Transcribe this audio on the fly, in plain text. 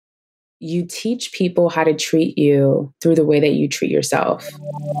you teach people how to treat you through the way that you treat yourself.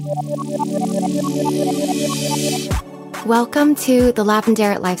 Welcome to The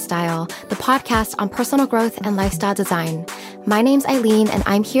Lavender Lifestyle, the podcast on personal growth and lifestyle design. My name's Eileen, and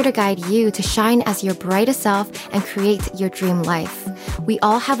I'm here to guide you to shine as your brightest self and create your dream life. We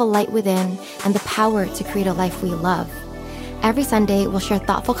all have a light within and the power to create a life we love. Every Sunday, we'll share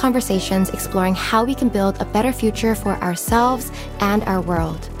thoughtful conversations exploring how we can build a better future for ourselves and our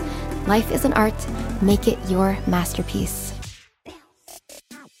world. Life is an art. Make it your masterpiece.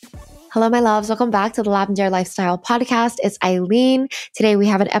 Hello, my loves. Welcome back to the Lavender Lifestyle podcast. It's Eileen. Today, we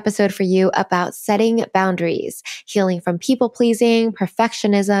have an episode for you about setting boundaries, healing from people-pleasing,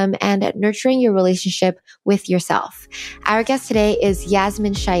 perfectionism, and nurturing your relationship with yourself. Our guest today is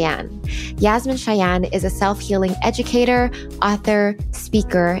Yasmine Cheyenne. Yasmine Cheyenne is a self-healing educator, author,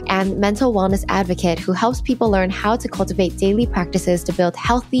 speaker, and mental wellness advocate who helps people learn how to cultivate daily practices to build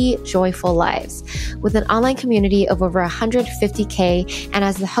healthy, joyful lives. With an online community of over 150K and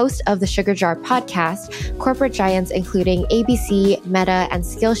as the host of the Sugar Jar podcast, corporate giants including ABC, Meta, and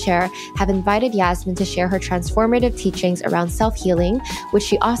Skillshare have invited Yasmine to share her transformative teachings around self-healing, which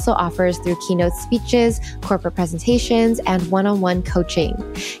she also offers through keynote speeches, corporate presentations, and one-on-one coaching.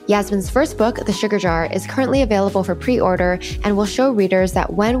 Yasmine's first book, The Sugar Jar, is currently available for pre-order and will show readers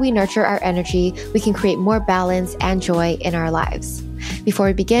that when we nurture our energy, we can create more balance and joy in our lives. Before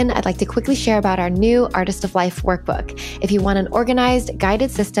we begin, I'd like to quickly share about our new Artist of Life workbook. If you want an organized,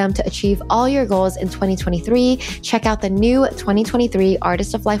 guided system to achieve all your goals in 2023, check out the new 2023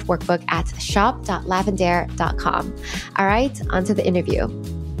 Artist of Life workbook at shop.lavender.com. All right, on to the interview.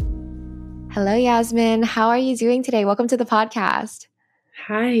 Hello, Yasmine. How are you doing today? Welcome to the podcast.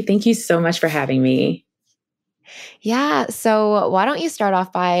 Hi, thank you so much for having me. Yeah. So why don't you start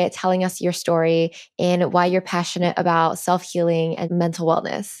off by telling us your story and why you're passionate about self-healing and mental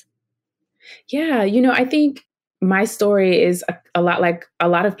wellness? Yeah, I think my story is a lot like a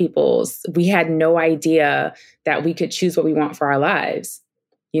lot of people's. We had no idea that we could choose what we want for our lives.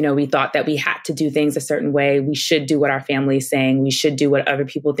 We thought that we had to do things a certain way. We should do what our family is saying. We should do what other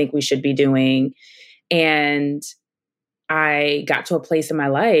people think we should be doing. And I got to a place in my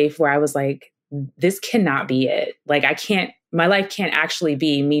life where I was like, this cannot be it. Like my life can't actually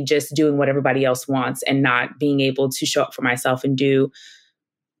be me just doing what everybody else wants and not being able to show up for myself and do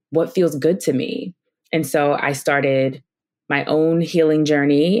what feels good to me. And so I started my own healing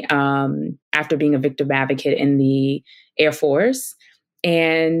journey after being a victim advocate in the Air Force.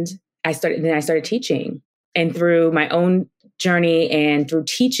 And I started teaching. And through my own journey and through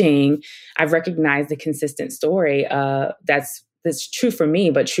teaching, I've recognized the consistent story that's true for me,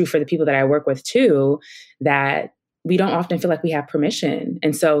 but true for the people that I work with too, that we don't often feel like we have permission.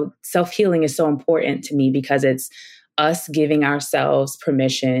 And so self-healing is so important to me because it's us giving ourselves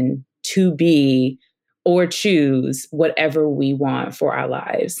permission to be or choose whatever we want for our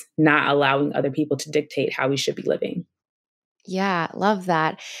lives, not allowing other people to dictate how we should be living. Yeah, love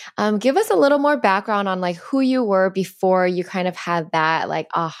that. Give us a little more background on who you were before you kind of had that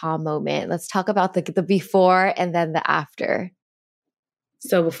aha moment. Let's talk about the before and then the after.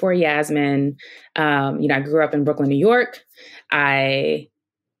 So before Yasmine, I grew up in Brooklyn, New York. I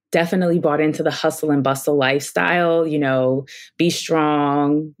definitely bought into the hustle and bustle lifestyle, be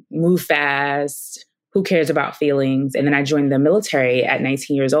strong, move fast, who cares about feelings? And then I joined the military at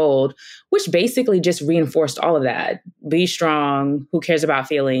 19 years old, which basically just reinforced all of that. Be strong, who cares about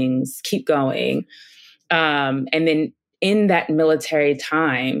feelings, keep going. And then in that military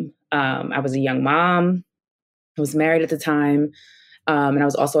time, I was a young mom. I was married at the time. And I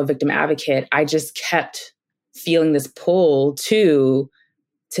was also a victim advocate. I just kept feeling this pull to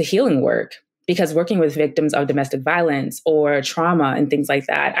healing work because working with victims of domestic violence or trauma and things like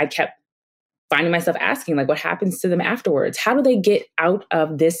that, I kept finding myself asking, what happens to them afterwards? How do they get out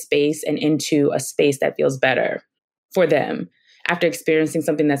of this space and into a space that feels better for them after experiencing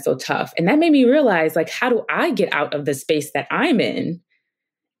something that's so tough? And that made me realize, how do I get out of the space that I'm in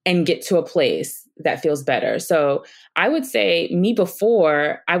and get to a place that feels better? So I would say me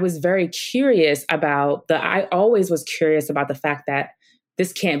before, I was very curious I always was curious about the fact that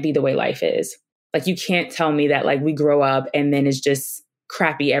this can't be the way life is. You can't tell me that we grow up and then it's just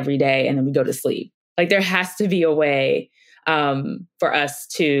crappy every day and then we go to sleep. There has to be a way for us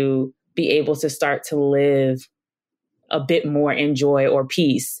to be able to start to live a bit more in joy or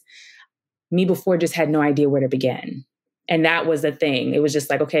peace. Me before just had no idea where to begin. And that was the thing. It was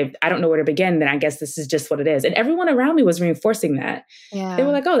just okay, I don't know where to begin. Then I guess this is just what it is. And everyone around me was reinforcing that. Yeah. They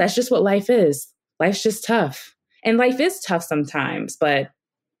were like, oh, that's just what life is. Life's just tough. And life is tough sometimes, but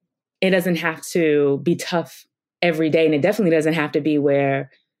it doesn't have to be tough every day. And it definitely doesn't have to be where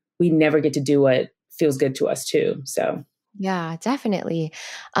we never get to do what feels good to us too. So yeah, definitely.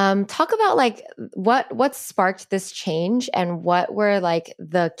 Talk about like what sparked this change and what were like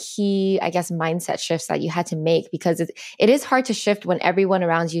the key, I guess, mindset shifts that you had to make, because it is hard to shift when everyone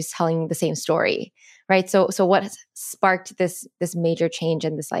around you is telling the same story, right? So what sparked this major change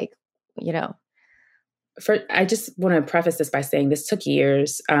and this like, you know? I just want to preface this by saying this took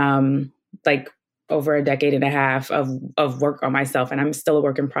years, like over a decade and a half of work on myself, and I'm still a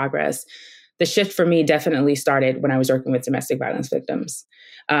work in progress. The shift for me definitely started when I was working with domestic violence victims.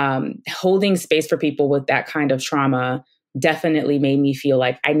 Holding space for people with that kind of trauma definitely made me feel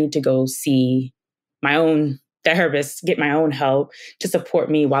like I need to go see my own therapist, get my own help to support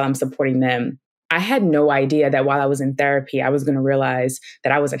me while I'm supporting them. I had no idea that while I was in therapy, I was going to realize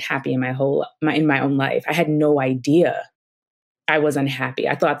that I wasn't happy in my own life. I had no idea I was unhappy.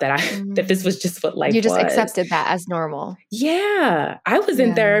 I thought that that this was just what life You just was. accepted that as normal. Yeah. I was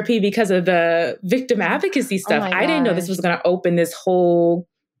in therapy because of the victim advocacy stuff. I didn't know this was going to open this whole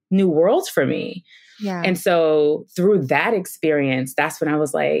new world for me. Yeah. And so through that experience, that's when I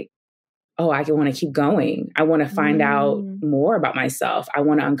was like, oh, I want to keep going. I want to find out more about myself. I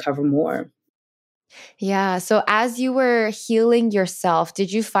want to uncover more. Yeah. So as you were healing yourself,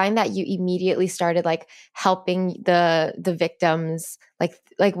 did you find that you immediately started like helping the victims?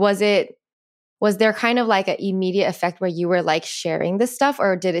 Like was there kind of like an immediate effect where you were like sharing this stuff,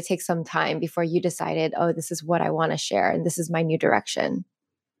 or did it take some time before you decided, oh, this is what I want to share and this is my new direction?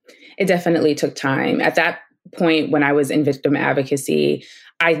 It definitely took time. At that point, when I was in victim advocacy,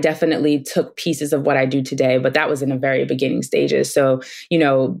 I definitely took pieces of what I do today, but that was in the very beginning stages. So,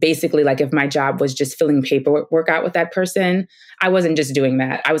 basically, like if my job was just filling paperwork out with that person, I wasn't just doing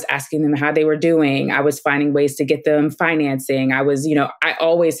that. I was asking them how they were doing. I was finding ways to get them financing. I was, I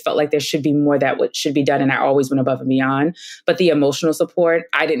always felt like there should be more that what should be done. And I always went above and beyond. But the emotional support,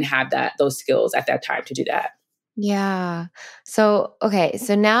 I didn't have those skills at that time to do that. Yeah. So, okay.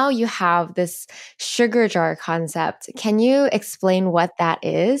 So now you have this sugar jar concept. Can you explain what that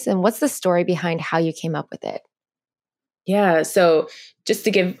is and what's the story behind how you came up with it? Yeah. So just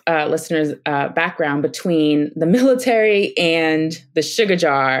to give listeners background, between the military and the sugar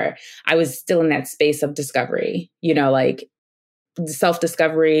jar, I was still in that space of discovery, like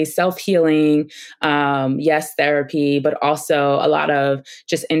self-discovery, self-healing, yes, therapy, but also a lot of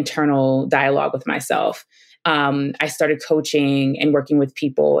just internal dialogue with myself. I started coaching and working with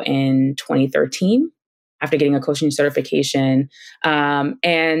people in 2013 after getting a coaching certification.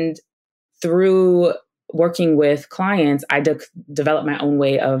 And through working with clients, I developed my own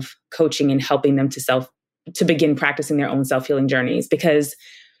way of coaching and helping them to begin practicing their own self-healing journeys. Because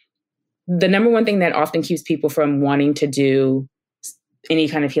the number one thing that often keeps people from wanting to do any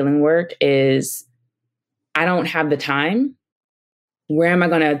kind of healing work is, I don't have the time. Where am I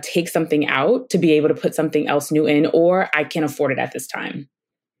going to take something out to be able to put something else new in, or I can't afford it at this time?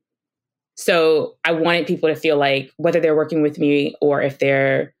 So I wanted people to feel like whether they're working with me or if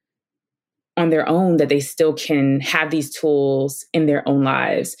they're on their own, that they still can have these tools in their own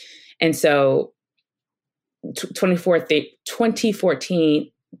lives. And so 2014,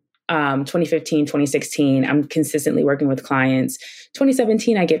 2015, 2016, I'm consistently working with clients.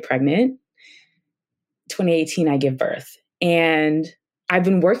 2017, I get pregnant. 2018, I give birth. And I've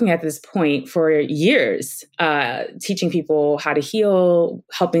been working at this point for years, teaching people how to heal,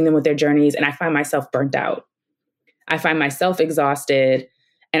 helping them with their journeys. And I find myself burnt out. I find myself exhausted.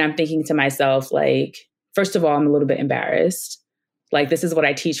 And I'm thinking to myself, like, first of all, I'm a little bit embarrassed. Like, this is what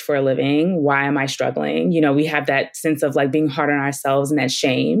I teach for a living. Why am I struggling? We have that sense of like being hard on ourselves and that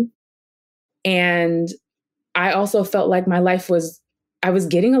shame. And I also felt like I was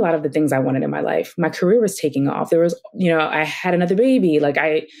getting a lot of the things I wanted in my life. My career was taking off. There was, I had another baby. Like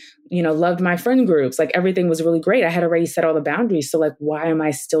I, loved my friend groups. Like everything was really great. I had already set all the boundaries. So like, why am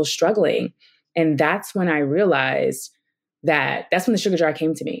I still struggling? And that's when I realized that's when the sugar jar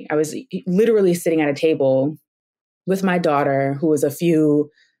came to me. I was literally sitting at a table with my daughter, who was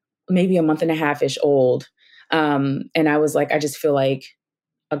maybe a month and a half-ish old. And I was like, I just feel like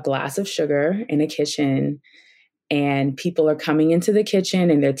a glass of sugar in a kitchen, and people are coming into the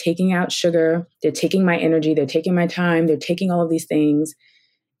kitchen and they're taking out sugar. They're taking my energy. They're taking my time. They're taking all of these things,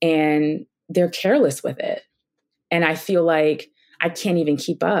 and they're careless with it. And I feel like I can't even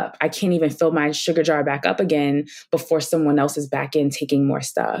keep up. I can't even fill my sugar jar back up again before someone else is back in taking more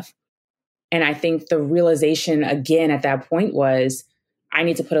stuff. And I think the realization again at that point was, I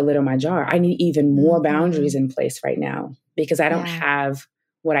need to put a lid on my jar. I need even more boundaries in place right now, because I don't have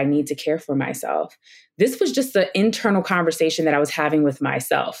what I need to care for myself. This was just the internal conversation that I was having with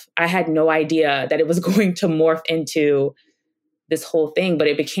myself. I had no idea that it was going to morph into this whole thing, but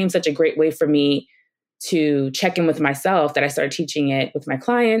it became such a great way for me to check in with myself that I started teaching it with my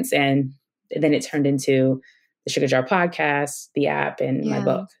clients. And then it turned into the Sugar Jar podcast, the app, and my Yeah.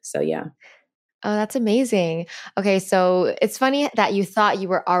 book. So yeah. Oh, that's amazing. Okay, so it's funny that you thought you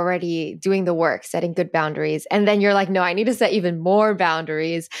were already doing the work, setting good boundaries, and then you're like, "No, I need to set even more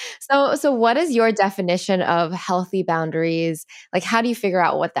boundaries." So what is your definition of healthy boundaries? Like, how do you figure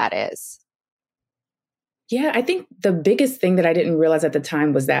out what that is? Yeah, I think the biggest thing that I didn't realize at the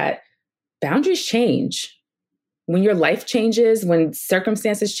time was that boundaries change. When your life changes, when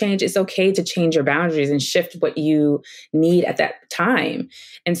circumstances change, it's okay to change your boundaries and shift what you need at that time.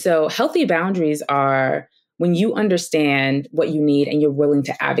 And so healthy boundaries are when you understand what you need and you're willing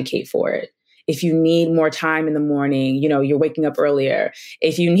to advocate for it. If you need more time in the morning, you're waking up earlier.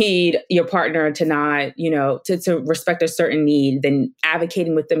 If you need your partner to not, to respect a certain need, then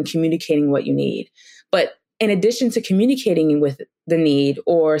advocating with them, communicating what you need. But in addition to communicating with the need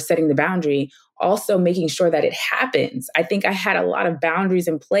or setting the boundary, also making sure that it happens. I think I had a lot of boundaries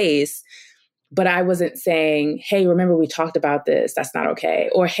in place, but I wasn't saying, hey, remember we talked about this. That's not okay.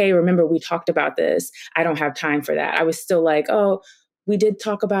 Or, hey, remember we talked about this. I don't have time for that. I was still like, oh, we did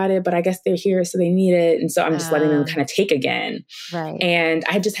talk about it, but I guess they're here, so they need it. And so I'm just letting them kind of take again. Right. And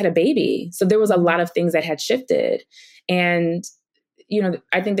I had just had a baby. So there was a lot of things that had shifted. And,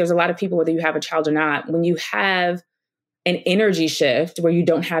 I think there's a lot of people, whether you have a child or not, when you have an energy shift where you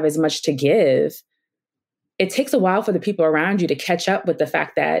don't have as much to give, it takes a while for the people around you to catch up with the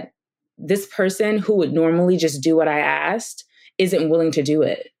fact that this person who would normally just do what I asked isn't willing to do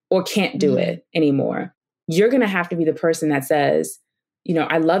it or can't do it anymore. You're going to have to be the person that says,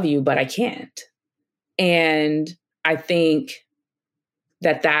 I love you, but I can't. And I think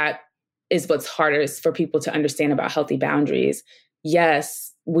that is what's hardest for people to understand about healthy boundaries.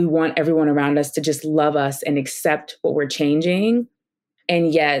 Yes, we want everyone around us to just love us and accept what we're changing.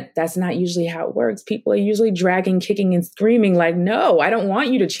 And yet that's not usually how it works. People are usually dragging, kicking, and screaming like, no, I don't want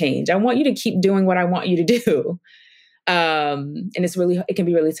you to change. I want you to keep doing what I want you to do. And it can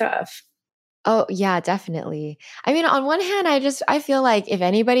be really tough. Oh, yeah, definitely. I mean, on one hand, I feel like if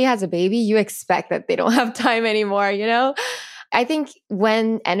anybody has a baby, you expect that they don't have time anymore, I think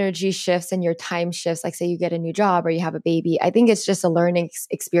when energy shifts and your time shifts, like say you get a new job or you have a baby, I think it's just a learning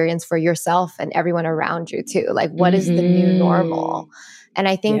experience for yourself and everyone around you too. Like, what is the new normal? And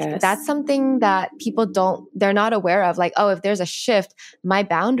I think that's something that they're not aware of. Like, oh, if there's a shift, my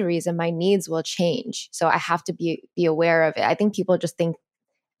boundaries and my needs will change. So I have to be aware of it. I think people just think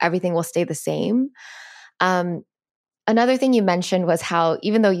everything will stay the same. Another thing you mentioned was how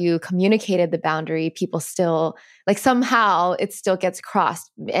even though you communicated the boundary, people still like somehow it still gets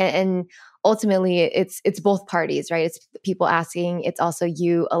crossed, and ultimately it's both parties, right? It's people asking, it's also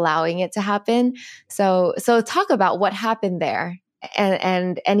you allowing it to happen. So talk about what happened there,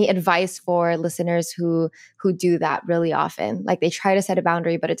 and any advice for listeners who do that really often, like they try to set a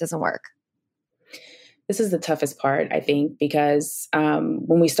boundary but it doesn't work. This is the toughest part, I think, because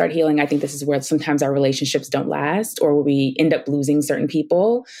when we start healing, I think this is where sometimes our relationships don't last or we end up losing certain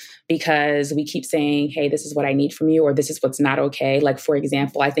people because we keep saying, hey, this is what I need from you, or this is what's not okay. Like, for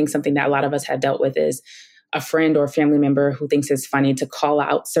example, I think something that a lot of us have dealt with is a friend or family member who thinks it's funny to call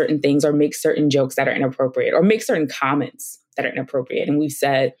out certain things or make certain jokes that are inappropriate or make certain comments that are inappropriate. And we've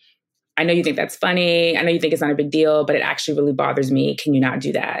said, I know you think that's funny. I know you think it's not a big deal, but it actually really bothers me. Can you not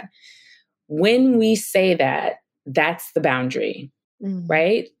do that? When we say that, that's the boundary,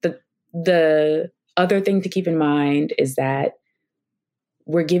 right? The other thing to keep in mind is that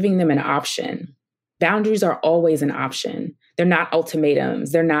we're giving them an option. Boundaries are always an option. They're not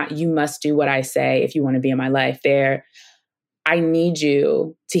ultimatums. They're not, you must do what I say if you want to be in my life. They're, I need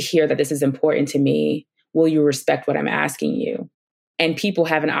you to hear that this is important to me. Will you respect what I'm asking you? And people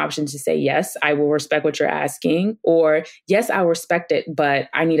have an option to say, yes, I will respect what you're asking, or yes, I'll respect it, but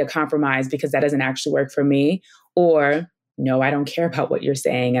I need a compromise because that doesn't actually work for me. Or no, I don't care about what you're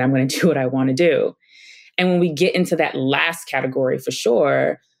saying and I'm going to do what I want to do. And when we get into that last category, for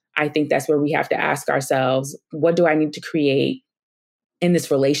sure, I think that's where we have to ask ourselves, what do I need to create in this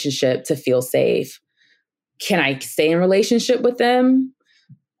relationship to feel safe? Can I stay in relationship with them?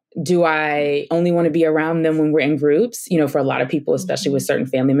 Do I only want to be around them when we're in groups? For a lot of people, especially with certain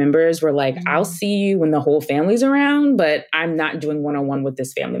family members, we're like, I'll see you when the whole family's around, but I'm not doing one-on-one with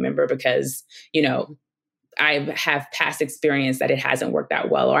this family member because, I have past experience that it hasn't worked out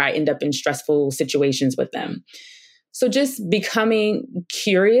well, or I end up in stressful situations with them. So just becoming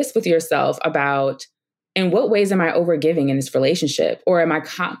curious with yourself about, in what ways am I overgiving in this relationship? Or am I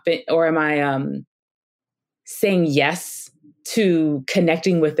confident, or am I saying yes to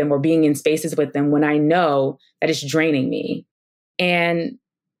connecting with them or being in spaces with them when I know that it's draining me? And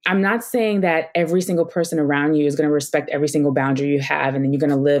I'm not saying that every single person around you is going to respect every single boundary you have, and then you're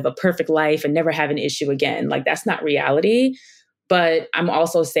going to live a perfect life and never have an issue again. Like, that's not reality. But I'm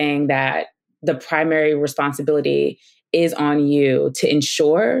also saying that the primary responsibility is on you to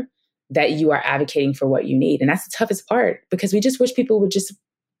ensure that you are advocating for what you need. And that's the toughest part, because we just wish people would just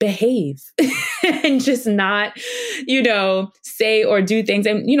behave and just not, say or do things.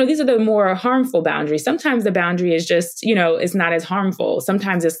 And, these are the more harmful boundaries. Sometimes the boundary is just, it's not as harmful.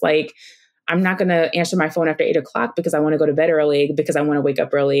 Sometimes it's like, I'm not going to answer my phone after 8 o'clock because I want to go to bed early, because I want to wake up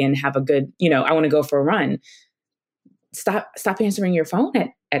early and have a good, I want to go for a run. Stop answering your phone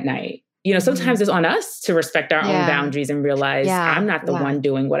at night. Sometimes it's on us to respect our own boundaries and realize I'm not the one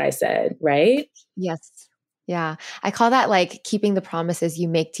doing what I said, right? Yes. Yeah. I call that like keeping the promises you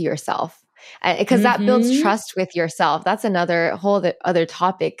make to yourself, because that builds trust with yourself. That's another whole other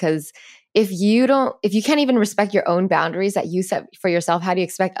topic, because if you can't even respect your own boundaries that you set for yourself, how do you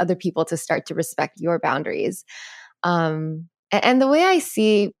expect other people to start to respect your boundaries? And the way I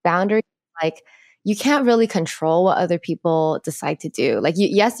see boundaries, like, you can't really control what other people decide to do. Like,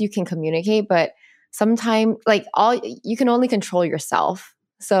 yes, you can communicate, but sometimes, like, you can only control yourself.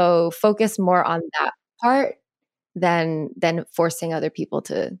 So focus more on that part than forcing other people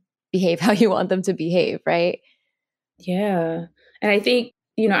to behave how you want them to behave, right? Yeah. And I think,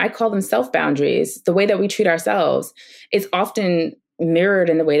 I call them self-boundaries. The way that we treat ourselves is often mirrored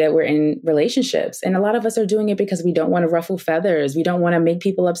in the way that we're in relationships. And a lot of us are doing it because we don't want to ruffle feathers. We don't want to make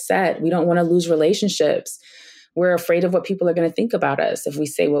people upset. We don't want to lose relationships. We're afraid of what people are going to think about us if we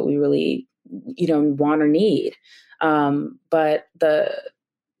say what we really, want or need. But the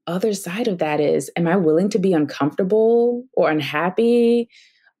other side of that is, am I willing to be uncomfortable or unhappy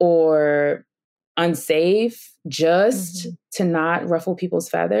or unsafe just to not ruffle people's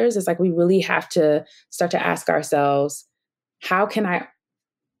feathers? It's like, we really have to start to ask ourselves, how can I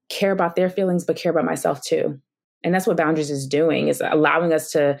care about their feelings, but care about myself too? And that's what boundaries is doing, is allowing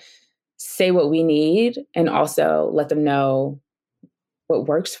us to say what we need and also let them know what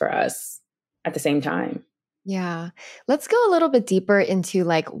works for us at the same time. Yeah. Let's go a little bit deeper into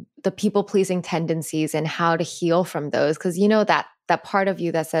like the people pleasing tendencies and how to heal from those. Cause that part of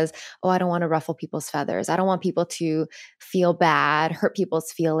you that says, oh, I don't want to ruffle people's feathers. I don't want people to feel bad, hurt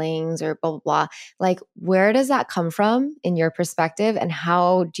people's feelings, or blah, blah, blah. Like, where does that come from in your perspective? And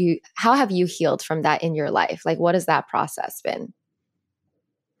how have you healed from that in your life? Like, what has that process been?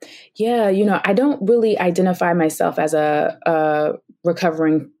 Yeah. I don't really identify myself as a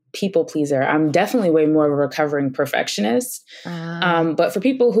recovering people pleaser. I'm definitely way more of a recovering perfectionist. But for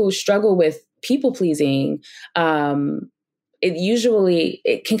people who struggle with people pleasing,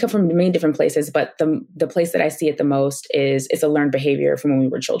 it can come from many different places. But the place that I see it the most is it's a learned behavior from when we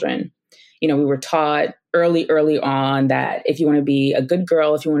were children. We were taught early on that if you want to be a good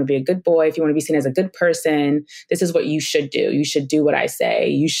girl, if you want to be a good boy, if you want to be seen as a good person, this is what you should do. You should do what I say.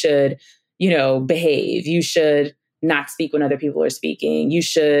 You should, behave. You should not speak when other people are speaking. You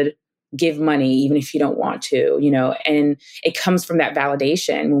should give money even if you don't want to, and it comes from that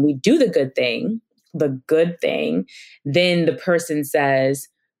validation. When we do the good thing, then the person says,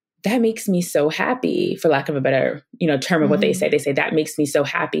 that makes me so happy, for lack of a better, term of what they say. They say, that makes me so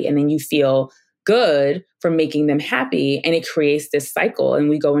happy. And then you feel good for making them happy. And it creates this cycle. And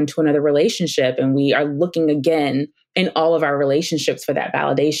we go into another relationship and we are looking again in all of our relationships for that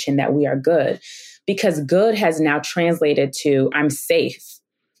validation that we are good. Because good has now translated to, I'm safe.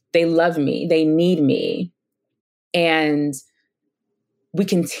 They love me. They need me. And we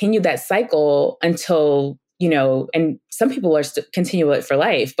continue that cycle until, and some people are continue it for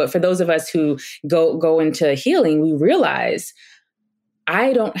life. But for those of us who go into healing, we realize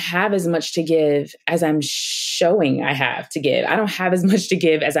I don't have as much to give as I'm showing I have to give. I don't have as much to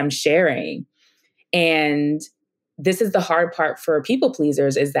give as I'm sharing. And this is the hard part for people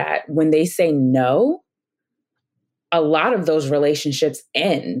pleasers, is that when they say no, a lot of those relationships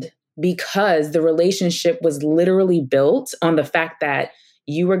end because the relationship was literally built on the fact that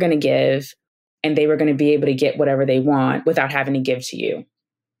you were going to give and they were going to be able to get whatever they want without having to give to you.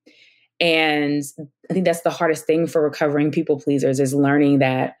 And I think that's the hardest thing for recovering people pleasers, is learning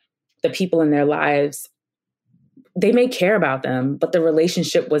that the people in their lives, they may care about them, but the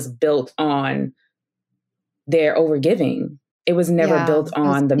relationship was built on their overgiving. It was never built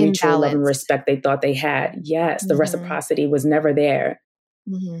on the mutual love and respect they thought they had. Yes, the reciprocity was never there.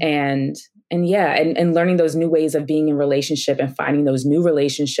 And and learning those new ways of being in relationship and finding those new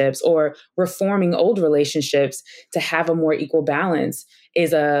relationships or reforming old relationships to have a more equal balance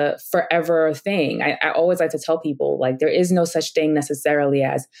is a forever thing. I always like to tell people, like, there is no such thing necessarily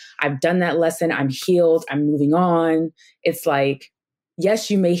as I've done that lesson, I'm healed, I'm moving on. It's like,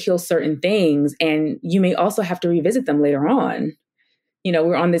 yes, you may heal certain things and you may also have to revisit them later on.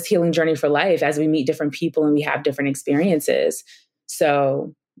 We're on this healing journey for life as we meet different people and we have different experiences.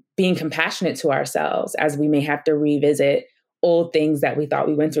 So being compassionate to ourselves as we may have to revisit old things that we thought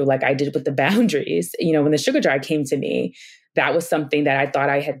we went through, like I did with the boundaries. When the sugar jar came to me, that was something that I thought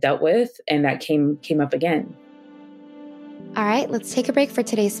I had dealt with and that came up again. All right, let's take a break for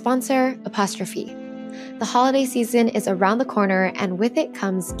today's sponsor, Apostrophe. The holiday season is around the corner, and with it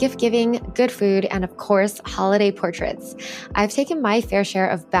comes gift giving, good food, and of course, holiday portraits. I've taken my fair share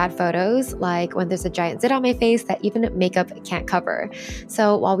of bad photos, like when there's a giant zit on my face that even makeup can't cover.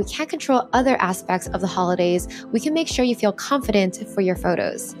 So while we can't control other aspects of the holidays, we can make sure you feel confident for your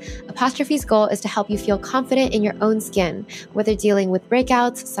photos. Apostrophe's goal is to help you feel confident in your own skin. Whether dealing with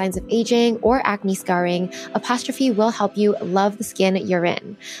breakouts, signs of aging, or acne scarring, Apostrophe will help you love the skin you're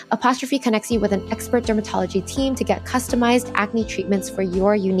in. Apostrophe connects you with an expert dermatologist team to get customized acne treatments for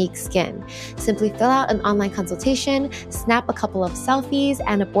your unique skin. Simply fill out an online consultation, snap a couple of selfies,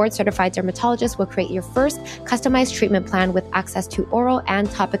 and a board-certified dermatologist will create your first customized treatment plan with access to oral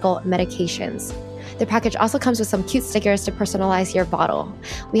and topical medications. The package also comes with some cute stickers to personalize your bottle.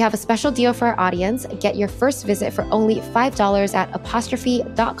 We have a special deal for our audience. Get your first visit for only $5 at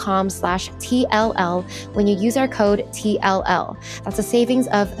apostrophe.com/TLL when you use our code TLL. That's a savings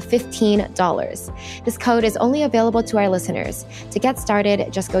of $15. This code is only available to our listeners. To get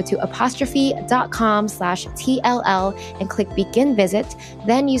started, just go to apostrophe.com/TLL and click begin visit.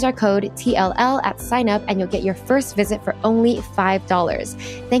 Then use our code TLL at sign up and you'll get your first visit for only $5.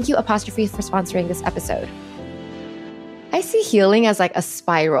 Thank you, Apostrophe, for sponsoring this episode. I see healing as like a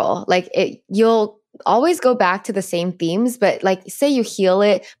spiral. You'll always go back to the same themes, but like say you heal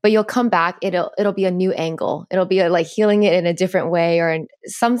it, but you'll come back, it'll be a new angle. It'll be like healing it in a different way or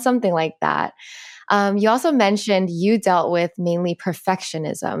something like that. You also mentioned you dealt with mainly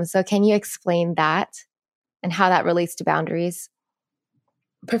perfectionism. So can you explain that and how that relates to boundaries?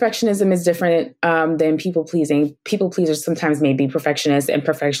 Perfectionism is different than people pleasing. People pleasers sometimes may be perfectionists, and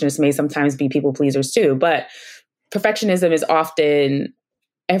perfectionists may sometimes be people pleasers too. But perfectionism is often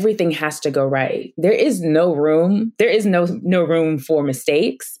everything has to go right. There is no room. There is no room for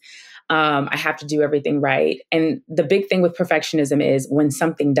mistakes. I have to do everything right. And the big thing with perfectionism is when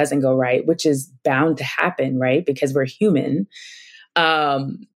something doesn't go right, which is bound to happen, right? Because we're human.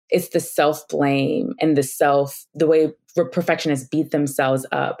 It's the self-blame and the way perfectionists beat themselves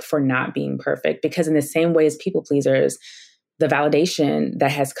up for not being perfect. Because in the same way as people pleasers, the validation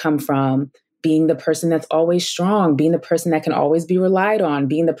that has come from being the person that's always strong, being the person that can always be relied on,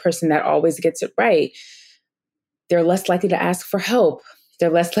 being the person that always gets it right, they're less likely to ask for help. They're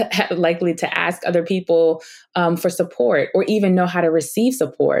less likely to ask other people for support or even know how to receive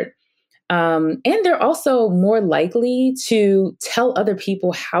support. And they're also more likely to tell other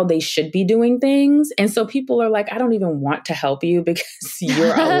people how they should be doing things. And so people are like, I don't even want to help you because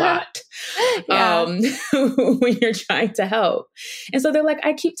you're a lot when you're trying to help. And so they're like,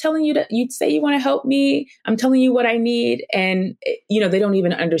 I keep telling you you say you want to help me. I'm telling you what I need. And, they don't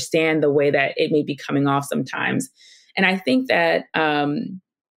even understand the way that it may be coming off sometimes. And I think that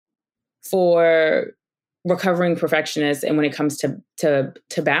for recovering perfectionists and when it comes to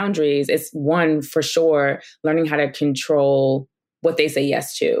boundaries, it's one for sure, learning how to control what they say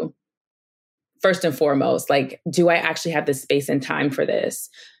yes to. First and foremost, like, do I actually have the space and time for this?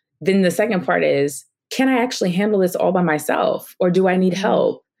 Then the second part is, can I actually handle this all by myself or do I need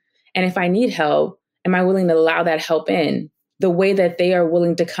help? And if I need help, am I willing to allow that help in the way that they are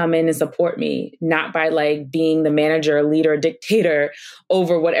willing to come in and support me, not by like being the manager, leader, dictator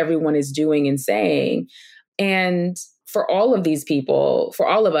over what everyone is doing and saying. And for all of these people, for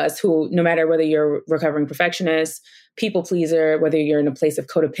all of us who, no matter whether you're a recovering perfectionist, people pleaser, whether you're in a place of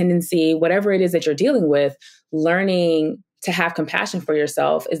codependency, whatever it is that you're dealing with, learning to have compassion for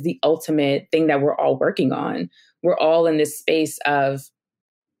yourself is the ultimate thing that we're all working on. We're all in this space of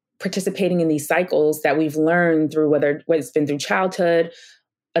participating in these cycles that we've learned through whether it's been through childhood,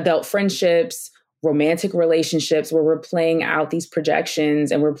 adult friendships, romantic relationships, where we're playing out these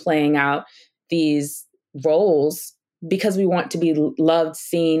projections and we're playing out these roles because we want to be loved,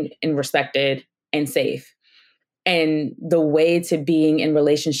 seen, and respected and safe. And the way to being in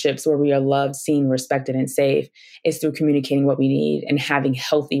relationships where we are loved, seen, respected, and safe is through communicating what we need and having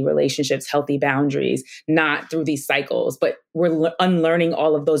healthy relationships, healthy boundaries, not through these cycles. But we're unlearning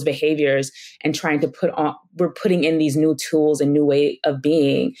all of those behaviors and trying to we're putting in these new tools and new way of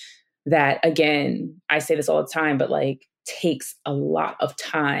being that, again, I say this all the time, but like takes a lot of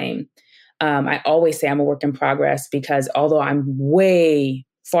time. I always say I'm a work in progress because although I'm way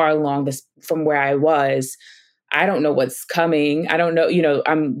far along this from where I was, I don't know what's coming. I don't know,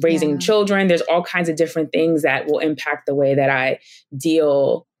 I'm raising children. There's all kinds of different things that will impact the way that I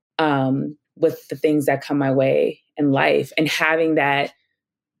deal with the things that come my way in life. And having that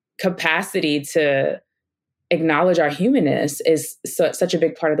capacity to acknowledge our humanness is such a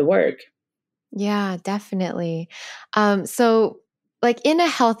big part of the work. Yeah, definitely. So like in a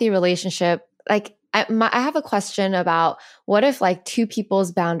healthy relationship, like I have a question about what if like two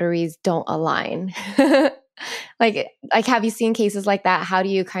people's boundaries don't align? Like have you seen cases like that? How do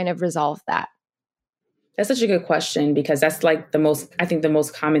you kind of resolve that? That's such a good question because that's like the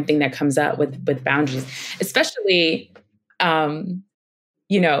most common thing that comes up with boundaries, especially,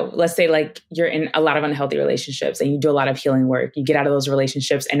 let's say like you're in a lot of unhealthy relationships and you do a lot of healing work. You get out of those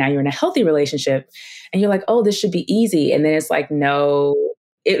relationships and now you're in a healthy relationship and you're like, oh, this should be easy. And then it's like, no,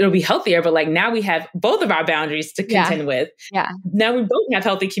 it'll be healthier. But like now we have both of our boundaries to contend with. Yeah. Now we both have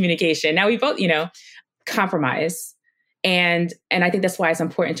healthy communication. Now we both, compromise. And I think that's why it's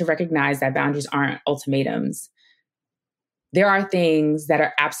important to recognize that boundaries aren't ultimatums. There are things that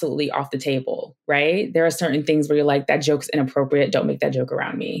are absolutely off the table, right? There are certain things where you're like, that joke's inappropriate. Don't make that joke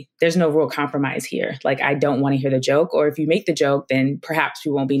around me. There's no real compromise here. Like, I don't want to hear the joke. Or if you make the joke, then perhaps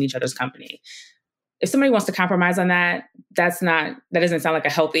we won't be in each other's company. If somebody wants to compromise on that, that doesn't sound like a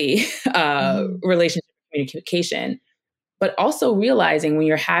healthy relationship communication. But also realizing when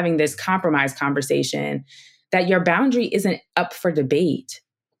you're having this compromise conversation that your boundary isn't up for debate.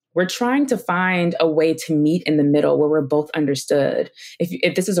 We're trying to find a way to meet in the middle where we're both understood.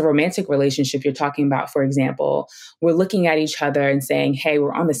 If this is a romantic relationship you're talking about, for example, we're looking at each other and saying, hey,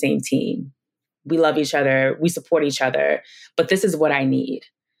 we're on the same team. We love each other. We support each other. But this is what I need.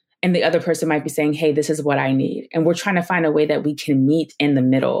 And the other person might be saying, hey, this is what I need. And we're trying to find a way that we can meet in the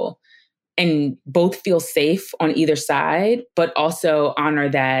middle and both feel safe on either side, but also honor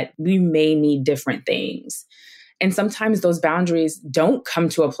that we may need different things. And sometimes those boundaries don't come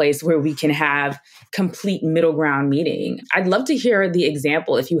to a place where we can have complete middle ground meeting. I'd love to hear the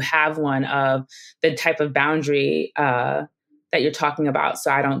example, if you have one, of the type of boundary that you're talking about, so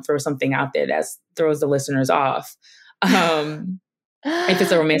I don't throw something out there that throws the listeners off. If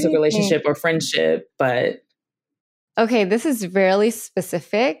it's a romantic relationship or friendship, but... Okay, this is really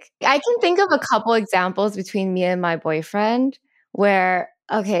specific. I can think of a couple examples between me and my boyfriend where,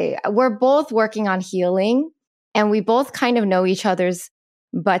 okay, we're both working on healing and we both kind of know each other's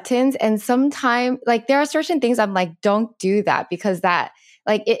buttons. And sometimes, like, there are certain things I'm like, don't do that because that,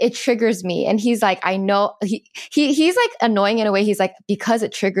 like, it triggers me. And he's like, I know, he's like annoying in a way. He's like, because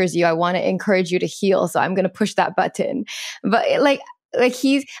it triggers you, I want to encourage you to heal. So I'm going to push that button. But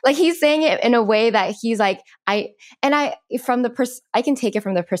he's saying it in a way that he's like, I can take it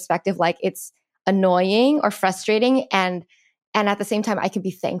from the perspective, like it's annoying or frustrating. And at the same time, I can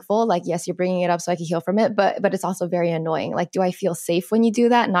be thankful. Like, yes, you're bringing it up so I can heal from it. But it's also very annoying. Like, do I feel safe when you do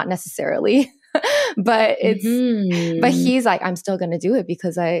that? Not necessarily. But but he's like, I'm still going to do it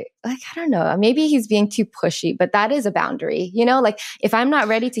because I don't know. Maybe he's being too pushy, but that is a boundary, like if I'm not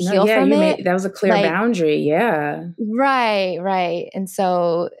ready to heal from it. That was a clear boundary. Yeah. Right. And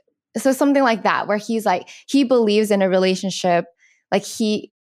so something like that, where he's like, he believes in a relationship. Like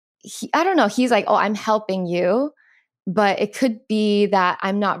he I don't know. He's like, oh, I'm helping you. But it could be that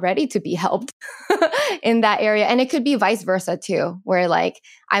I'm not ready to be helped in that area. And it could be vice versa too, where like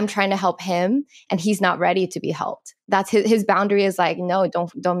I'm trying to help him and he's not ready to be helped. That's his boundary is like, no,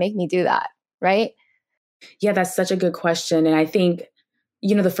 don't make me do that. Right? Yeah, that's such a good question. And I think,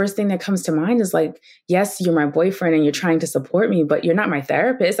 the first thing that comes to mind is like, yes, you're my boyfriend and you're trying to support me, but you're not my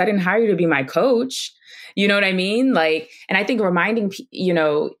therapist. I didn't hire you to be my coach. You know what I mean? Like, and I think reminding,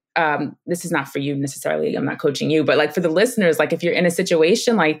 this is not for you necessarily, I'm not coaching you, but like for the listeners, like if you're in a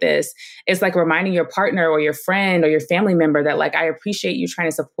situation like this, it's like reminding your partner or your friend or your family member that like, I appreciate you trying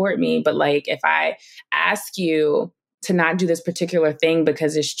to support me, but like if I ask you to not do this particular thing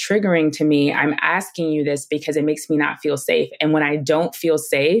because it's triggering to me, I'm asking you this because it makes me not feel safe. And when I don't feel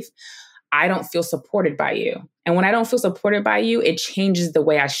safe, I don't feel supported by you. And when I don't feel supported by you, it changes the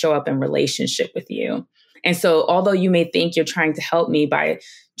way I show up in relationship with you. And so although you may think you're trying to help me by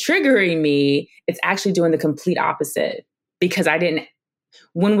triggering me, it's actually doing the complete opposite because I didn't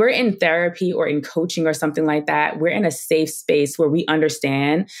When we're in therapy or in coaching or something like that, we're in a safe space where we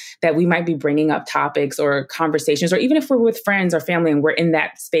understand that we might be bringing up topics or conversations, or even if we're with friends or family and we're in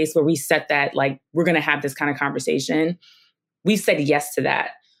that space where we set that, like, we're going to have this kind of conversation, we said yes to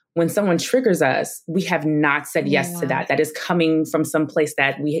that. When someone triggers us, we have not said yes to that. That is coming from some place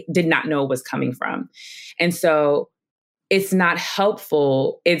that we did not know was coming from. And so it's not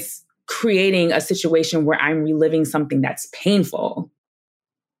helpful. It's creating a situation where I'm reliving something that's painful.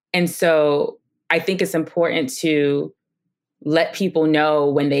 And so I think it's important to let people know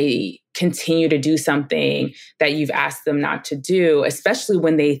when they continue to do something that you've asked them not to do, especially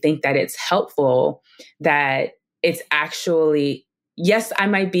when they think that it's helpful, that it's actually, yes, I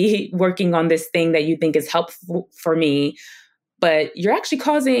might be working on this thing that you think is helpful for me, but you're actually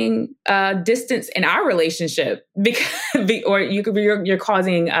causing distance in our relationship because, or you're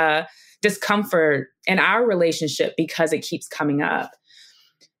causing discomfort in our relationship because it keeps coming up.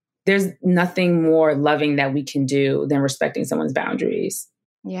 There's nothing more loving that we can do than respecting someone's boundaries.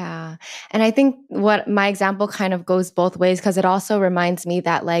 Yeah. And I think what my example kind of goes both ways, because it also reminds me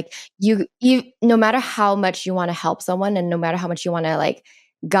that like you no matter how much you want to help someone and no matter how much you want to like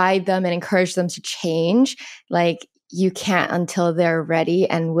guide them and encourage them to change, like you can't until they're ready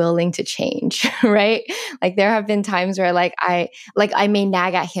and willing to change, right? Like there have been times where I may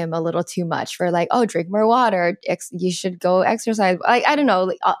nag at him a little too much for like, oh, drink more water, you should go exercise. Like I don't know,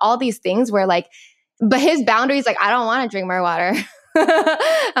 like, all these things where like, but his boundaries, like I don't want to drink more water.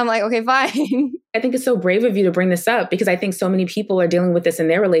 I'm like, okay, fine. I think it's so brave of you to bring this up because I think so many people are dealing with this in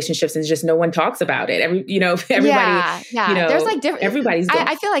their relationships and just no one talks about it. Everybody, There's like different, everybody's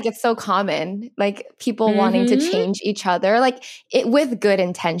I feel like it's so common, like people wanting to change each other, like it with good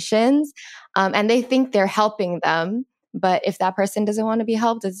intentions. And they think they're helping them. But if that person doesn't want to be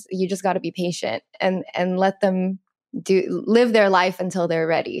helped, you just got to be patient and let them live their life until they're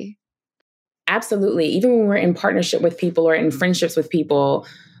ready. Absolutely. Even when we're in partnership with people or in friendships with people,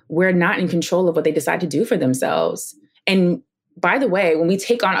 we're not in control of what they decide to do for themselves. And by the way, when we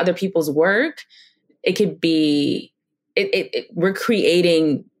take on other people's work, it could be,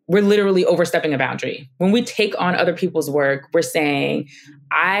 we're literally overstepping a boundary. When we take on other people's work, we're saying,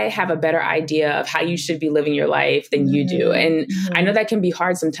 I have a better idea of how you should be living your life than you do. And I know that can be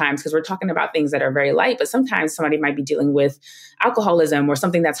hard sometimes because we're talking about things that are very light, but sometimes somebody might be dealing with alcoholism or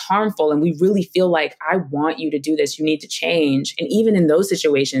something that's harmful. And we really feel like, I want you to do this. You need to change. And even in those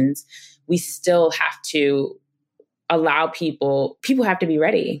situations, we still have to allow people have to be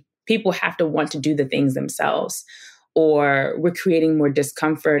ready. People have to want to do the things themselves, or we're creating more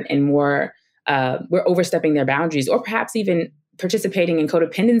discomfort and more, we're overstepping their boundaries, or perhaps even participating in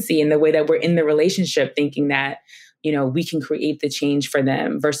codependency in the way that we're in the relationship, thinking that, we can create the change for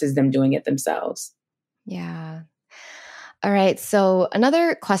them versus them doing it themselves. Yeah. All right. So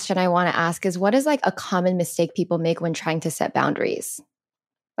another question I want to ask is, what is like a common mistake people make when trying to set boundaries?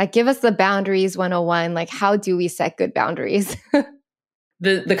 Like, give us the boundaries 101. Like, how do we set good boundaries?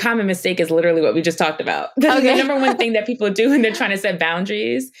 The common mistake is literally what we just talked about. Okay. The number one thing that people do when they're trying to set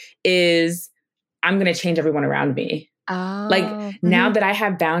boundaries is, I'm going to change everyone around me. Oh, now that I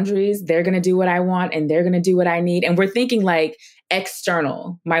have boundaries, they're going to do what I want and they're going to do what I need. And we're thinking like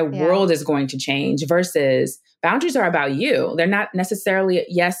external, my world is going to change, versus boundaries are about you. They're not necessarily,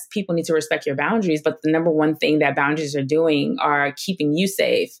 yes, people need to respect your boundaries, but the number one thing that boundaries are doing are keeping you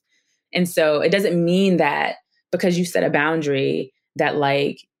safe. And so it doesn't mean that because you set a boundary that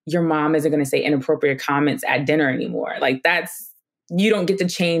like your mom isn't going to say inappropriate comments at dinner anymore. Like you don't get to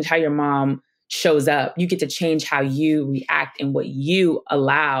change how your mom shows up. You get to change how you react and what you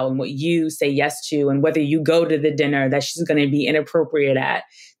allow and what you say yes to, and whether you go to the dinner that she's going to be inappropriate at.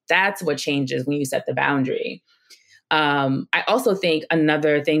 That's what changes when you set the boundary. I also think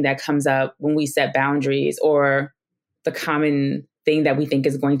another thing that comes up when we set boundaries, or the common thing that we think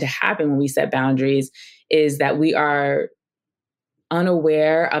is going to happen when we set boundaries, is that we are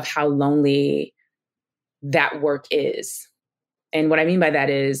unaware of how lonely that work is. And what I mean by that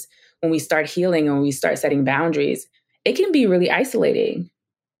is, when we start healing and when we start setting boundaries, it can be really isolating.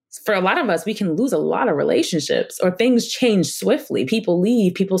 For a lot of us, we can lose a lot of relationships, or things change swiftly. People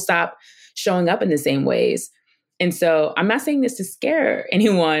leave, people stop showing up in the same ways. And so I'm not saying this to scare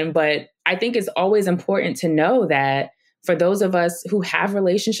anyone, but I think it's always important to know that for those of us who have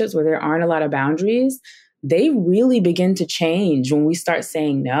relationships where there aren't a lot of boundaries, they really begin to change when we start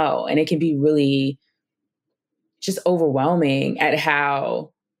saying no. And it can be really just overwhelming at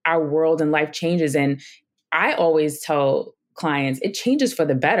how our world and life changes. And I always tell clients, it changes for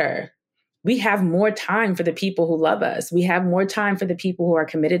the better. we have more time for the people who love us. We have more time for the people who are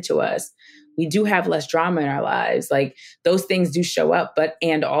committed to us. We do have less drama in our lives. Like those things do show up,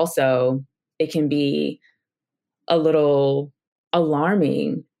 and also it can be a little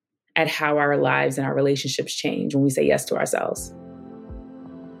alarming at how our lives and our relationships change when we say yes to ourselves.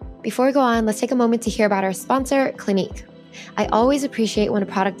 Before we go on, let's take a moment to hear about our sponsor, Clinique. I always appreciate when a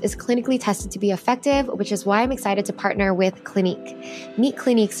product is clinically tested to be effective, which is why I'm excited to partner with Clinique. Meet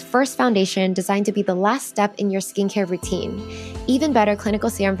Clinique's first foundation designed to be the last step in your skincare routine. Even Better Clinical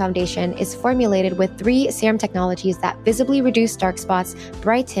Serum Foundation is formulated with 3 serum technologies that visibly reduce dark spots,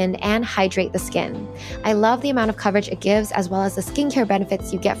 brighten, and hydrate the skin. I love the amount of coverage it gives, as well as the skincare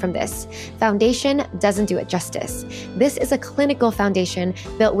benefits you get from this. Foundation doesn't do it justice. This is a clinical foundation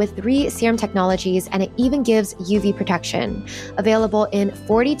built with 3 serum technologies, and it even gives UV protection. Available in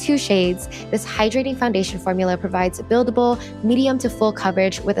 42 shades, this hydrating foundation formula provides buildable, medium to full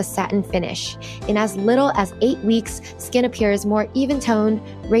coverage with a satin finish. In as little as 8 weeks, skin appears more even-toned,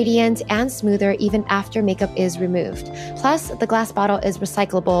 radiant, and smoother even after makeup is removed. Plus, the glass bottle is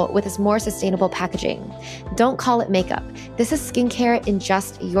recyclable with its more sustainable packaging. Don't call it makeup. This is skincare in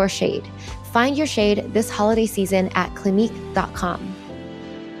just your shade. Find your shade this holiday season at Clinique.com.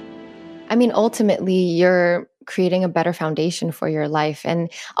 I mean, ultimately, you're creating a better foundation for your life. And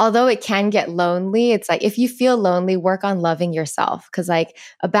although it can get lonely, it's like if you feel lonely, work on loving yourself. Because like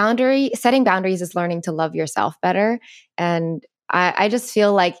setting boundaries is learning to love yourself better. And I just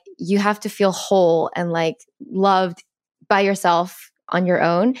feel like you have to feel whole and like loved by yourself on your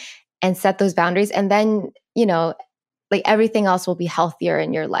own and set those boundaries. And then, like everything else will be healthier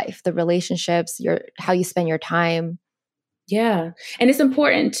in your life, the relationships, how you spend your time. Yeah. And it's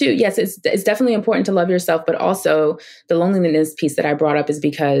important too. Yes, it's definitely important to love yourself, but also the loneliness piece that I brought up is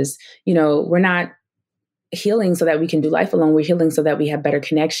because, we're not healing so that we can do life alone. We're healing so that we have better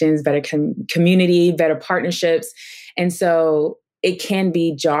connections, better community, better partnerships. And so it can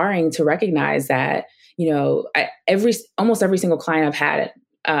be jarring to recognize that, almost every single client I've had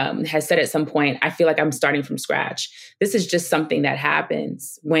has said at some point, I feel like I'm starting from scratch. This is just something that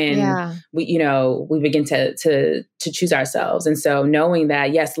happens when we begin to choose ourselves. And so knowing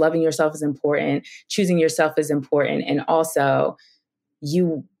that, yes, loving yourself is important, choosing yourself is important. And also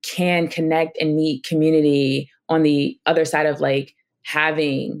you can connect and meet community on the other side of like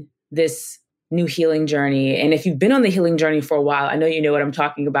having this new healing journey. And if you've been on the healing journey for a while, I know you know what I'm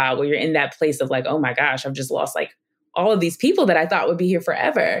talking about, where you're in that place of like, oh my gosh, I've just lost like all of these people that I thought would be here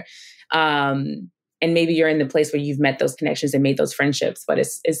forever. And maybe you're in the place where you've met those connections and made those friendships, but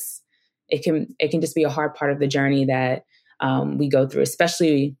it can just be a hard part of the journey that we go through,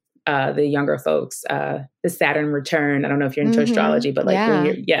 especially the younger folks, the Saturn return. I don't know if you're into astrology, but like when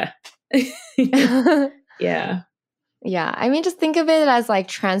you're, yeah. Yeah. I mean, just think of it as like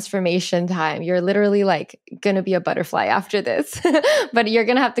transformation time. You're literally like going to be a butterfly after this, but you're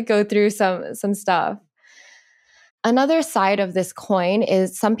going to have to go through some stuff. Another side of this coin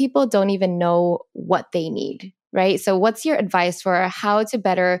is some people don't even know what they need, right? So what's your advice for how to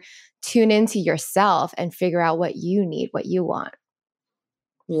better tune into yourself and figure out what you need, what you want?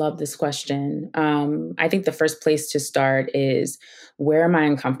 Love this question. I think the first place to start is, where am I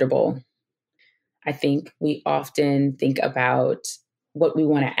uncomfortable? I think we often think about what we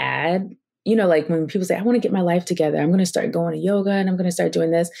want to add. Like when people say, I want to get my life together, I'm going to start going to yoga and I'm going to start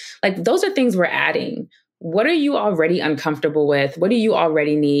doing this. Like those are things we're adding. What are you already uncomfortable with? What do you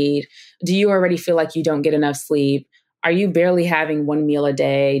already need? Do you already feel like you don't get enough sleep? Are you barely having one meal a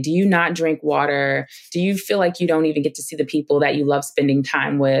day? Do you not drink water? Do you feel like you don't even get to see the people that you love spending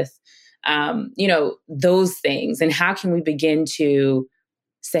time with? Those things. And how can we begin to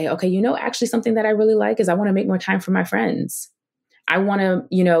say, okay, actually something that I really like is I want to make more time for my friends. I want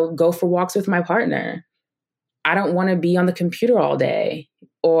to, go for walks with my partner. I don't want to be on the computer all day.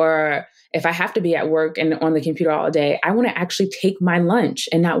 Or if I have to be at work and on the computer all day, I want to actually take my lunch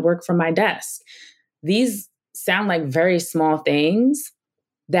and not work from my desk. These sound like very small things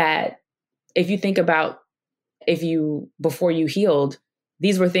that if you think about before you healed,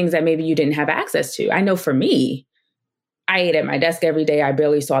 these were things that maybe you didn't have access to. I know for me, I ate at my desk every day. I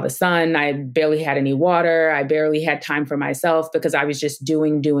barely saw the sun. I barely had any water. I barely had time for myself because I was just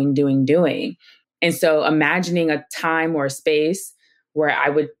doing. And so imagining a time or a space where I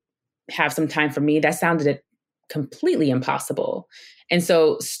would have some time for me, that sounded completely impossible. And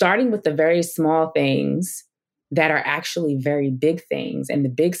so starting with the very small things that are actually very big things in the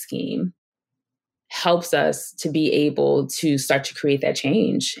big scheme helps us to be able to start to create that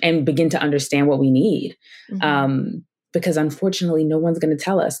change and begin to understand what we need. Mm-hmm. because unfortunately, no one's going to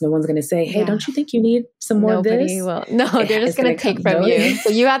tell us. No one's going to say, hey, Yeah. don't you think you need some more of Nobody this? will. No, they're just It's going going to to come, take from you. So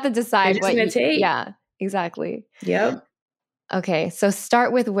you have to they're decide just what going you, to take. yeah, exactly. Yep. Okay. So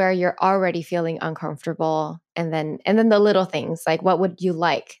start with where you're already feeling uncomfortable and then the little things, like what would you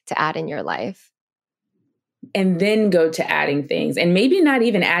like to add in your life? And then go to adding things, and maybe not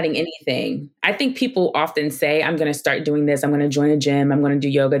even adding anything. I think people often say, I'm going to start doing this. I'm going to join a gym. I'm going to do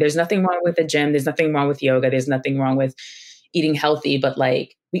yoga. There's nothing wrong with a gym. There's nothing wrong with yoga. There's nothing wrong with eating healthy. But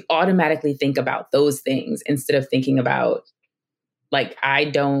like, we automatically think about those things instead of thinking about, like, I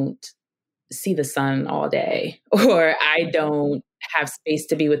don't see the sun all day, or I don't have space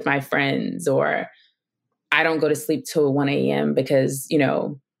to be with my friends, or I don't go to sleep till 1 a.m. because,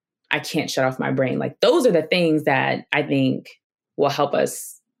 I can't shut off my brain. Like, those are the things that I think will help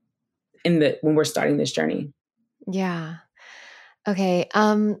us when we're starting this journey. Yeah. Okay.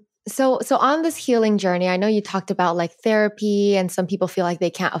 So on this healing journey, I know you talked about like therapy and some people feel like they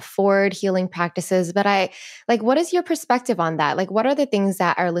can't afford healing practices, but what is your perspective on that? Like, what are the things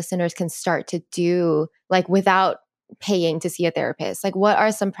that our listeners can start to do like without paying to see a therapist? Like, what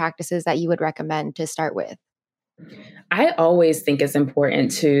are some practices that you would recommend to start with? I always think it's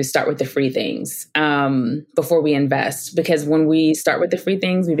important to start with the free things before we invest, because when we start with the free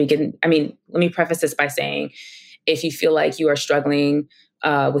things, let me preface this by saying, if you feel like you are struggling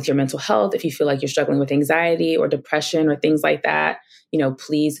with your mental health, if you feel like you're struggling with anxiety or depression or things like that,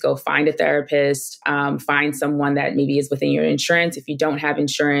 please go find a therapist, find someone that maybe is within your insurance. If you don't have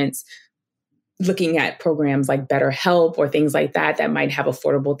insurance, looking at programs like BetterHelp or things like that that might have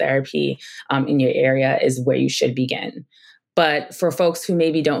affordable therapy in your area is where you should begin. But for folks who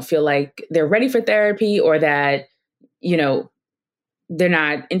maybe don't feel like they're ready for therapy, or that, they're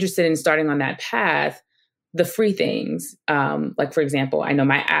not interested in starting on that path, the free things, like, for example, I know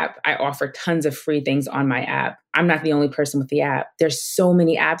my app, I offer tons of free things on my app. I'm not the only person with the app. There's so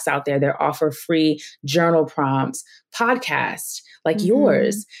many apps out there that offer free journal prompts, podcasts like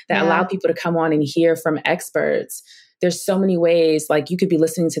yours that allow people to come on and hear from experts. There's so many ways, like, you could be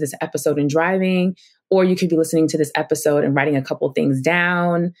listening to this episode and driving, or you could be listening to this episode and writing a couple things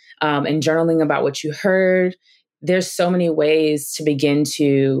down and journaling about what you heard. There's so many ways to begin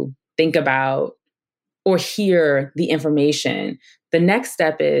to think about or hear the information. The next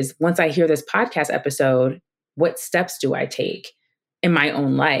step is, once I hear this podcast episode, what steps do I take in my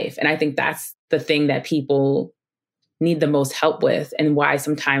own life? And I think that's the thing that people need the most help with, and why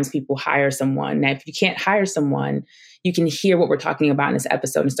sometimes people hire someone. Now, if you can't hire someone, you can hear what we're talking about in this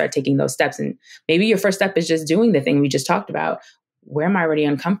episode and start taking those steps. And maybe your first step is just doing the thing we just talked about. Where am I already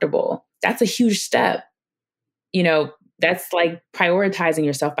uncomfortable? That's a huge step. That's like prioritizing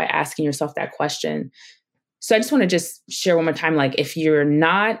yourself by asking yourself that question. So I just want to just share one more time, like, if you're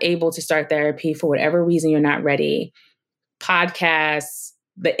not able to start therapy for whatever reason, you're not ready, podcasts,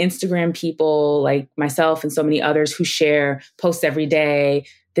 the Instagram people like myself and so many others who share posts every day,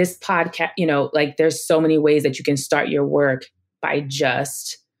 this podcast, like, there's so many ways that you can start your work by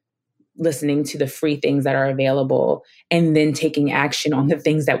just listening to the free things that are available and then taking action on the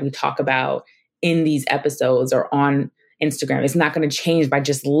things that we talk about in these episodes or on Instagram. It's not going to change by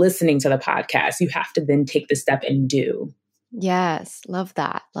just listening to the podcast. You have to then take the step and do. Yes, love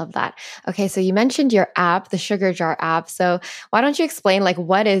that. Love that. Okay, so you mentioned your app, the Sugar Jar app. So why don't you explain, like,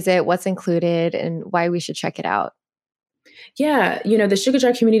 what is it, what's included, and why we should check it out? Yeah, the Sugar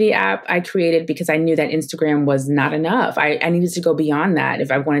Jar Community app I created because I knew that Instagram was not enough. I needed to go beyond that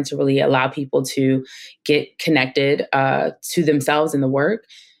if I wanted to really allow people to get connected to themselves and the work.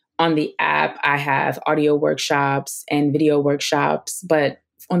 On the app, I have audio workshops and video workshops, but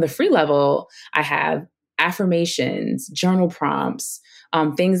on the free level, I have affirmations, journal prompts,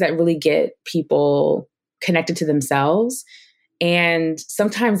 things that really get people connected to themselves. And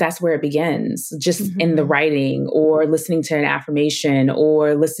sometimes that's where it begins, just in the writing, or listening to an affirmation,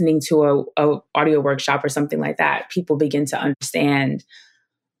 or listening to a audio workshop or something like that. People begin to understand,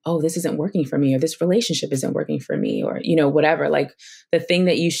 oh, this isn't working for me, or this relationship isn't working for me, or, whatever. Like the thing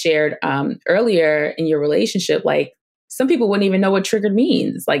that you shared earlier in your relationship, like, some people wouldn't even know what triggered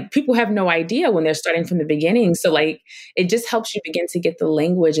means. Like, people have no idea when they're starting from the beginning. So like, it just helps you begin to get the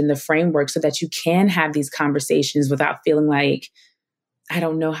language and the framework so that you can have these conversations without feeling like, I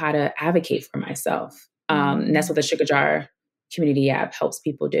don't know how to advocate for myself. And that's what the Sugar Jar Community app helps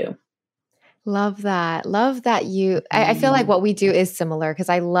people do. Love that. Love that I feel like what we do is similar because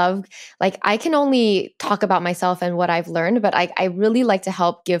I love, like, I can only talk about myself and what I've learned, but I really like to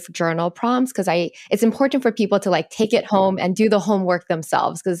help give journal prompts because it's important for people to like take it home and do the homework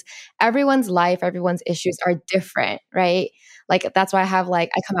themselves because everyone's life, everyone's issues are different, right? Like, that's why I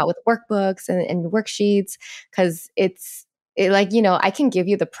come out with workbooks and worksheets because like, I can give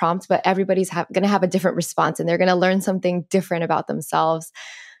you the prompts, but everybody's going to have a different response and they're going to learn something different about themselves.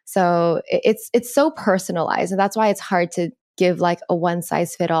 So it's so personalized. And that's why it's hard to give like a one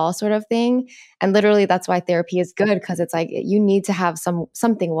size fit all sort of thing. And literally that's why therapy is good because it's like you need to have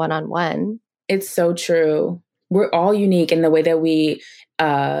something one on one. It's so true. We're all unique in the way that we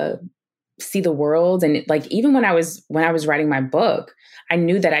see the world. And like even when I was writing my book, I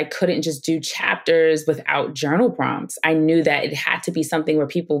knew that I couldn't just do chapters without journal prompts. I knew that it had to be something where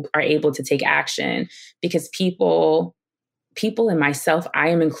people are able to take action because people and myself, I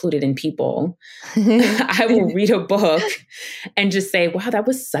am included in people. I will read a book and just say, wow, that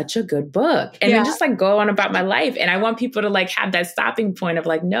was such a good book. And then just like go on about my life. And I want people to like have that stopping point of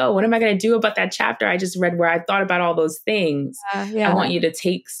like, no, what am I going to do about that chapter I just read where I thought about all those things? I want you to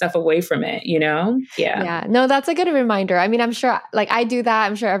take stuff away from it, Yeah. Yeah. No, that's a good reminder. I mean, I'm sure like I do that.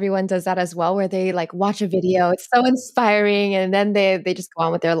 I'm sure everyone does that as well, where they like watch a video. It's so inspiring. And then they just go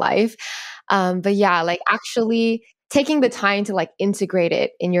on with their life. But yeah, like actually taking the time to like integrate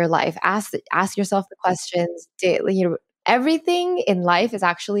it in your life, ask yourself the questions. Everything in life is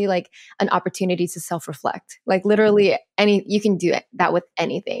actually like an opportunity to self-reflect. Like literally you can do that with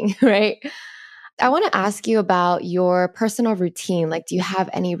anything, right? I want to ask you about your personal routine. Like, do you have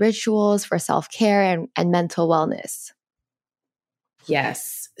any rituals for self-care and mental wellness?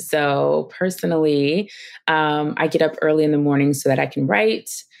 Yes. So personally, I get up early in the morning so that I can write.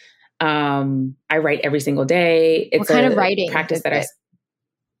 I write every single day. It's what kind of writing practice that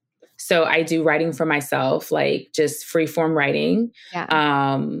so I do writing for myself, like just free form writing.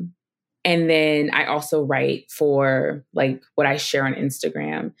 Yeah. And then I also write for like what I share on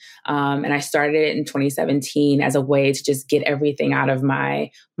Instagram. And I started it in 2017 as a way to just get everything out of my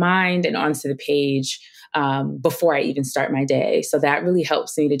mind and onto the page before I even start my day. So that really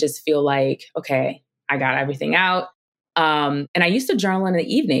helps me to just feel like, okay, I got everything out. And I used to journal in the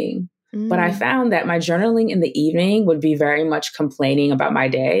evening, but I found that my journaling in the evening would be very much complaining about my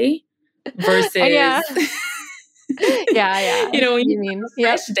day versus... yeah. When you have a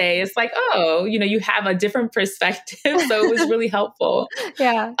fresh day, it's like, oh, you have a different perspective. So it was really helpful.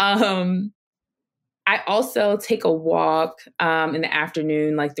 Yeah. I also take a walk in the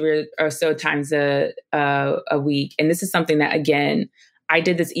afternoon, like 3 or so times a week. And this is something that, again, I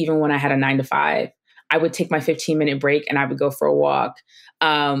did this even when I had a 9 to 5. I would take my 15-minute break and I would go for a walk.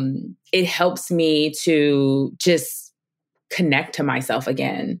 It helps me to just connect to myself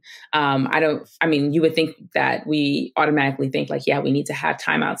again. You would think that we automatically think like, yeah, we need to have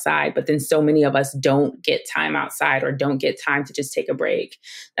time outside, but then so many of us don't get time outside or don't get time to just take a break.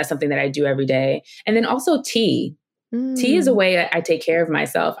 That's something that I do every day. And then also tea. Tea is a way I take care of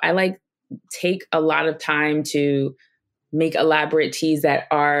myself. I like take a lot of time to make elaborate teas that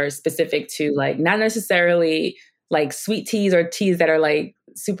are specific to like, not necessarily like sweet teas or teas that are like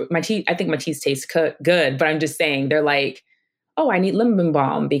super, I think my teas taste good, but I'm just saying they're like, oh, I need lemon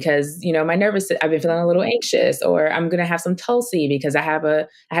balm because, I've been feeling a little anxious, or I'm going to have some Tulsi because I had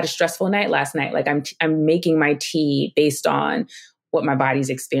a stressful night last night. Like I'm making my tea based on what my body's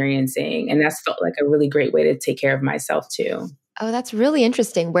experiencing. And that's felt like a really great way to take care of myself too. Oh, that's really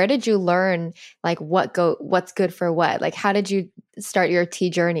interesting. Where did you learn like what's good for what? Like, how did you start your tea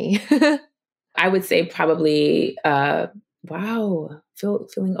journey? I would say probably,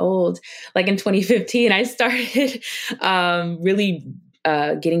 feeling old. Like in 2015, I started really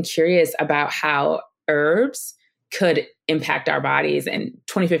getting curious about how herbs could impact our bodies. And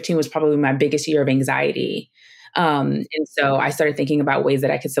 2015 was probably my biggest year of anxiety. And so I started thinking about ways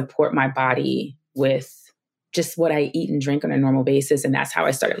that I could support my body with just what I eat and drink on a normal basis. And that's how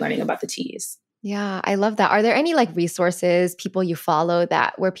I started learning about the teas. Yeah, I love that. Are there any like resources, people you follow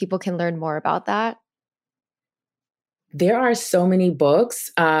where people can learn more about that? There are so many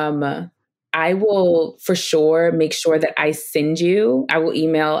books. I will for sure make sure that I will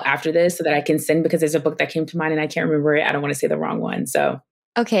email after this so that I can send, because there's a book that came to mind and I can't remember it. I don't want to say the wrong one. So.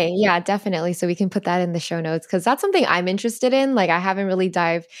 Okay. Yeah, definitely. So we can put that in the show notes because that's something I'm interested in. Like I haven't really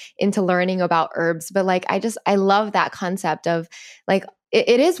dived into learning about herbs, but like I love that concept of like,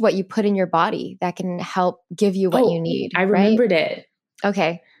 it is what you put in your body that can help give you what you need. I remembered it.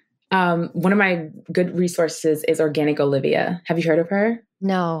 Okay. One of my good resources is Organic Olivia. Have you heard of her?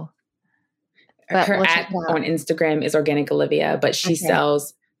 No. Her on Instagram is Organic Olivia, but she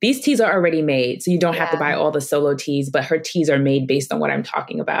sells these teas are already made. So you don't have to Yeah. buy all the solo teas, but her teas are made based on what I'm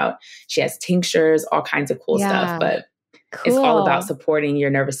talking about. She has tinctures, all kinds of cool stuff, Yeah. but it's all about Cool. supporting your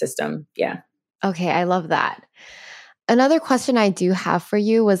nervous system. Yeah. Okay, I love that. Another question I do have for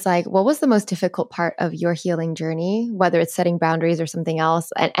you was like, what was the most difficult part of your healing journey, whether it's setting boundaries or something else,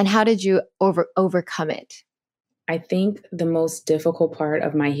 and how did you overcome it? I think the most difficult part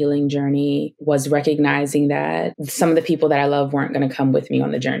of my healing journey was recognizing that some of the people that I love weren't going to come with me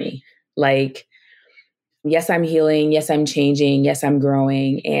on the journey. Like, yes, I'm healing. Yes, I'm changing. Yes, I'm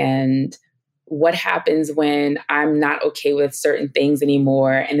growing. And what happens when I'm not okay with certain things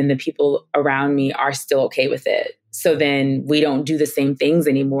anymore, and then the people around me are still okay with it? So then we don't do the same things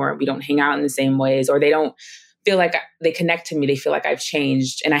anymore. We don't hang out in the same ways, or they don't feel like they connect to me. They feel like I've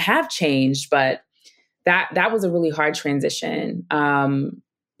changed, and I have changed, but that was a really hard transition.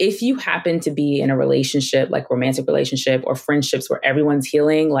 If you happen to be in a relationship, like romantic relationship or friendships where everyone's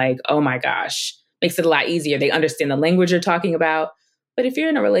healing, like, oh my gosh, makes it a lot easier. They understand the language you're talking about. But if you're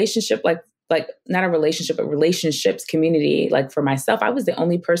in a relationship, like not a relationship, but relationships community, like for myself, I was the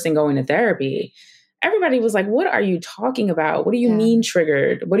only person going to therapy. Everybody was like, what are you talking about? What do you mean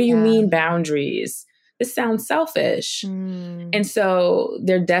triggered? What do you mean boundaries? This sounds selfish. And so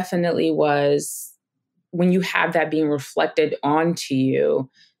there definitely was, when you have that being reflected onto you,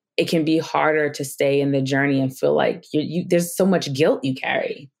 it can be harder to stay in the journey and feel like there's so much guilt you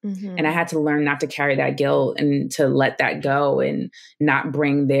carry. And I had to learn not to carry that guilt and to let that go and not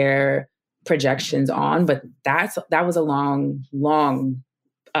bring their projections on. But that was a long,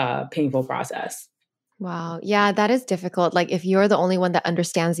 painful process. Wow. Yeah, that is difficult. Like if you're the only one that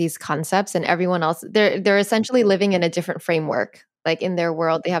understands these concepts and everyone else, they're essentially living in a different framework. Like in their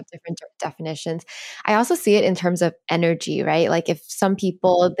world, they have different definitions. I also see it in terms of energy, right? Like if some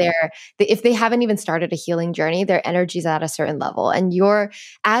people if they haven't even started a healing journey, their energy is at a certain level. And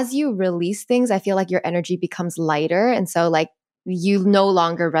as you release things, I feel like your energy becomes lighter. And so like you no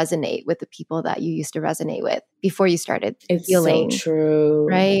longer resonate with the people that you used to resonate with before you started healing. So true.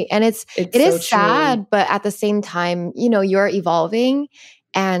 Right. And it is sad, but at the same time, you're evolving.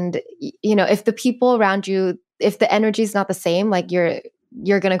 And, if the people around you, if the energy is not the same, like you're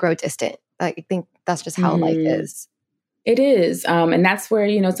going to grow distant. Like, I think that's just how life is. It is. And that's where,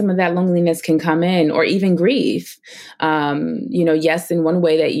 some of that loneliness can come in, or even grief. Yes, in one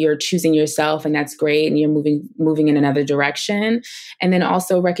way that you're choosing yourself, and that's great, and you're moving in another direction. And then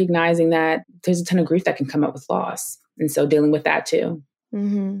also recognizing that there's a ton of grief that can come up with loss. And so dealing with that too.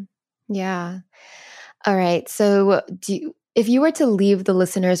 Mm-hmm. Yeah. All right. So if you were to leave the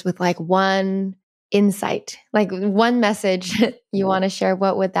listeners with like one insight, like one message you want to share,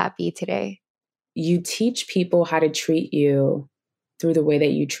 what would that be today? You teach people how to treat you through the way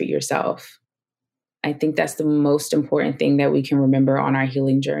that you treat yourself. I think that's the most important thing that we can remember on our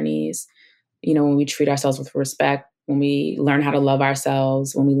healing journeys. When we treat ourselves with respect, when we learn how to love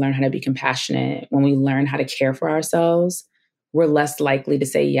ourselves, when we learn how to be compassionate, when we learn how to care for ourselves, we're less likely to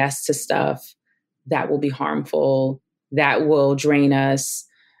say yes to stuff that will be harmful, that will drain us.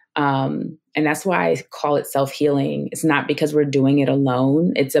 And that's why I call it self-healing. It's not because we're doing it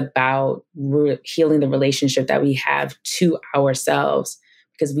alone. It's about healing the relationship that we have to ourselves,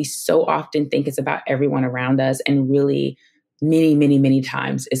 because we so often think it's about everyone around us. And really, many, many, many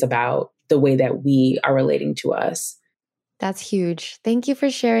times it's about the way that we are relating to us. That's huge. Thank you for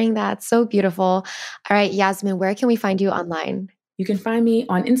sharing that. So beautiful. All right, Yasmine, where can we find you online? You can find me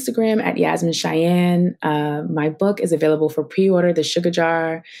on Instagram at Yasmine Cheyenne. My book is available for pre-order, The Sugar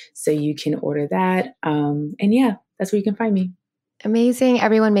Jar, so you can order that. And yeah, that's where you can find me. Amazing.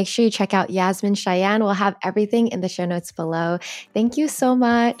 Everyone, make sure you check out Yasmine Cheyenne. We'll have everything in the show notes below. Thank you so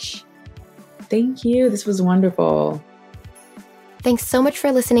much. Thank you. This was wonderful. Thanks so much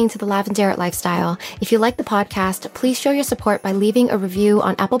for listening to The Lavendaire Lifestyle. If you like the podcast, please show your support by leaving a review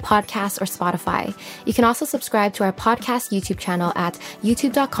on Apple Podcasts or Spotify. You can also subscribe to our podcast YouTube channel at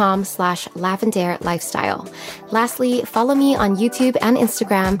youtube.com/Lavendaire Lifestyle. Lastly, follow me on YouTube and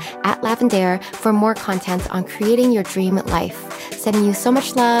Instagram at Lavendaire for more content on creating your dream life. Sending you so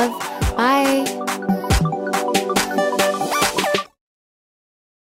much love. Bye.